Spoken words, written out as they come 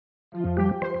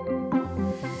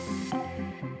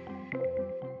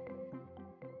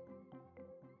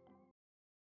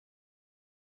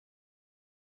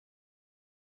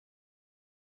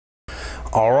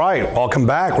All right, welcome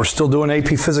back. We're still doing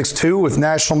AP Physics 2 with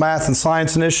National Math and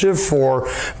Science Initiative for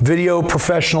Video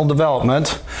Professional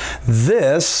Development.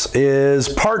 This is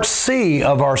part C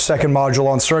of our second module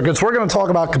on circuits. We're going to talk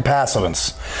about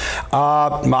capacitance.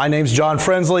 My name's John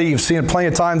Frensley. You've seen it plenty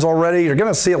of times already. You're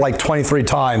going to see it like 23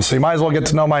 times, so you might as well get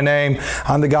to know my name.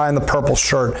 I'm the guy in the purple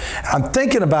shirt. I'm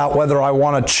thinking about whether I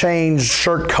want to change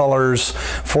shirt colors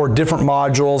for different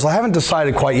modules. I haven't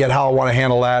decided quite yet how I want to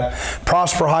handle that.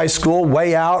 Prosper High School, way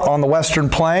out on the Western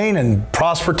Plain, and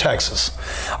Prosper, Texas.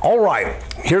 All right,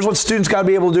 here's what students got to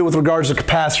be able to do with regards to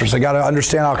capacitors. They got to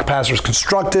understand how a capacitor is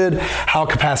constructed, how a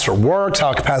capacitor works, how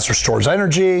a capacitor stores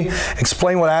energy,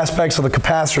 explain what aspects of the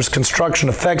capacitor's construction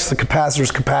affects the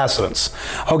capacitor's capacitance.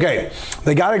 Okay,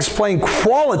 they got to explain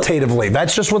qualitatively,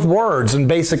 that's just with words and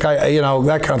basic,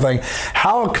 that kind of thing,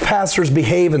 how capacitors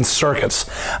behave in circuits.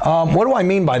 What do I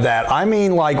mean by that? I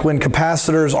mean like when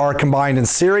capacitors are combined in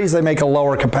series, they make a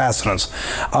lower capacitance.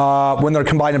 When they're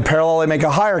combined in parallel, they make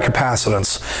a higher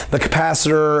capacitance. The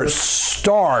capacitor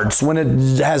starts when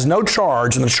it has no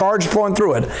charge, and the charge flowing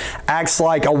through it acts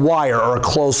like a wire or a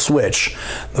closed switch.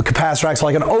 The capacitor acts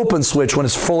like an open switch when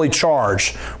it's fully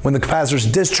charged. When the capacitor is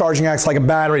discharging, acts like a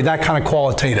battery, that kind of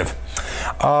qualitative.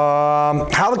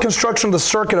 How the construction of the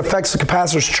circuit affects the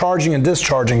capacitor's charging and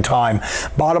discharging time.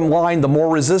 Bottom line, the more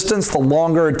resistance, the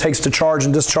longer it takes to charge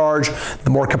and discharge. The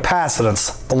more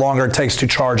capacitance, the longer it takes to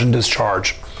charge and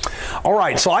discharge. All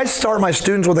right, so I start my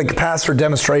students with a capacitor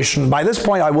demonstration. By this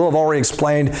point, I will have already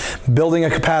explained building a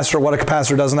capacitor, what a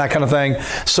capacitor does, and that kind of thing.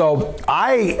 So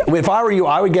if I were you,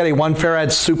 I would get a 1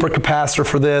 farad super capacitor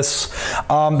for this.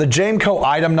 The Jameco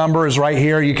item number is right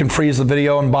here. You can freeze the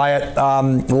video and buy it.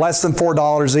 Less than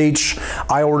 $4 each.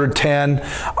 I ordered 10.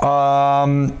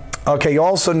 Okay, you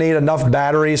also need enough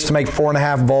batteries to make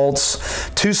 4.5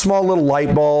 volts, 2 small little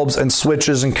light bulbs, and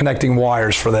switches and connecting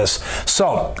wires for this.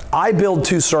 So I build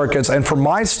 2 circuits, and for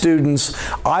my students,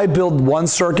 I build one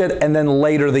circuit and then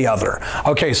later the other.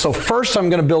 Okay, so first I'm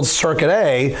going to build circuit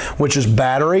A, which is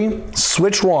battery,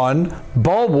 switch 1,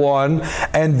 bulb 1,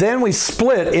 and then we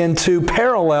split into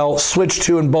parallel, switch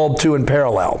 2 and bulb 2 in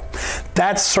parallel.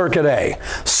 That's circuit A.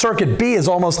 Circuit B is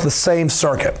almost the same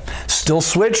circuit. Still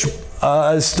switch,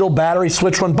 still battery,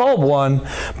 switch 1, bulb 1,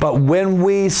 but when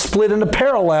we split into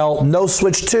parallel, no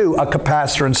switch 2, a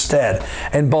capacitor instead,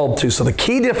 and bulb 2. So the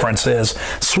key difference is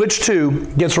switch 2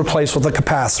 gets replaced with a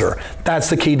capacitor. That's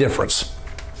the key difference.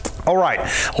 All right,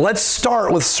 let's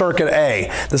start with circuit A.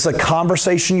 This is a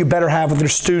conversation you better have with your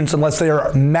students unless they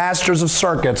are masters of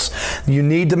circuits. You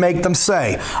need to make them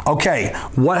say, okay,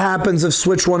 what happens if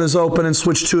switch 1 is open and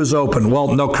switch 2 is open? Well,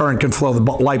 no current can flow, the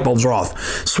light bulbs are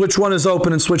off. Switch 1 is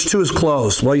open and switch 2 is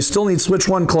closed. Well, you still need switch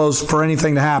 1 closed for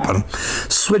anything to happen.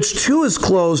 Switch 2 is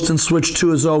closed and switch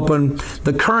 2 is open.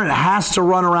 The current has to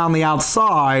run around the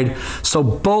outside, so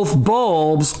both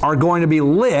bulbs are going to be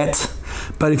lit.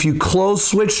 But if you close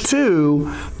switch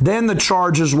 2, then the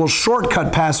charges will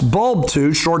shortcut past bulb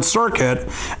 2, short circuit,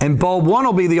 and bulb 1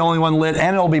 will be the only one lit,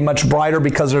 and it'll be much brighter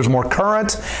because there's more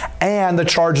current, and the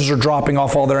charges are dropping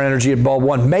off all their energy at bulb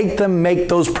 1. Make them make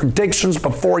those predictions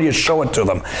before you show it to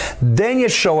them. Then you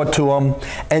show it to them,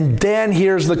 and then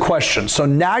here's the question. So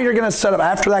now you're going to set up,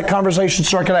 after that conversation,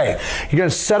 circuit A, you're going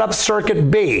to set up circuit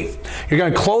B. You're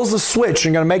going to close the switch,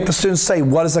 and you're going to make the students say,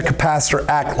 what does a capacitor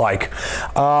act like?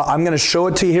 I'm going to show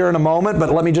it to you here in a moment,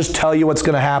 but let me just tell you what's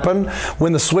going to happen.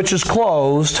 When the switch is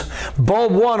closed,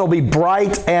 bulb 1 will be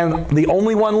bright and the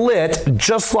only one lit,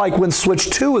 just like when switch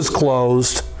 2 is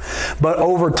closed. But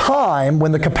over time,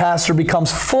 when the capacitor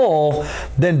becomes full,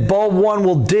 then bulb 1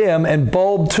 will dim and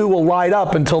bulb 2 will light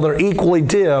up until they're equally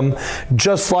dim,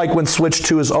 just like when switch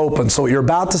 2 is open. So what you're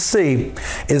about to see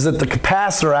is that the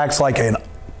capacitor acts like an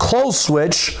closed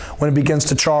switch when it begins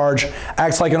to charge,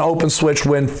 acts like an open switch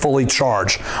when fully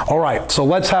charged. All right, so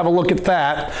let's have a look at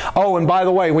that. Oh, and by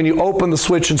the way, when you open the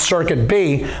switch in circuit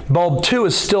B, bulb 2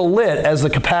 is still lit as the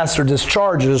capacitor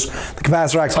discharges. The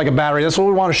capacitor acts like a battery. That's what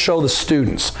we want to show the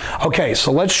students. Okay,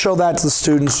 so let's show that to the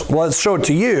students. Well, let's show it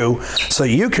to you so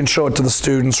you can show it to the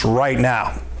students right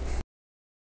now.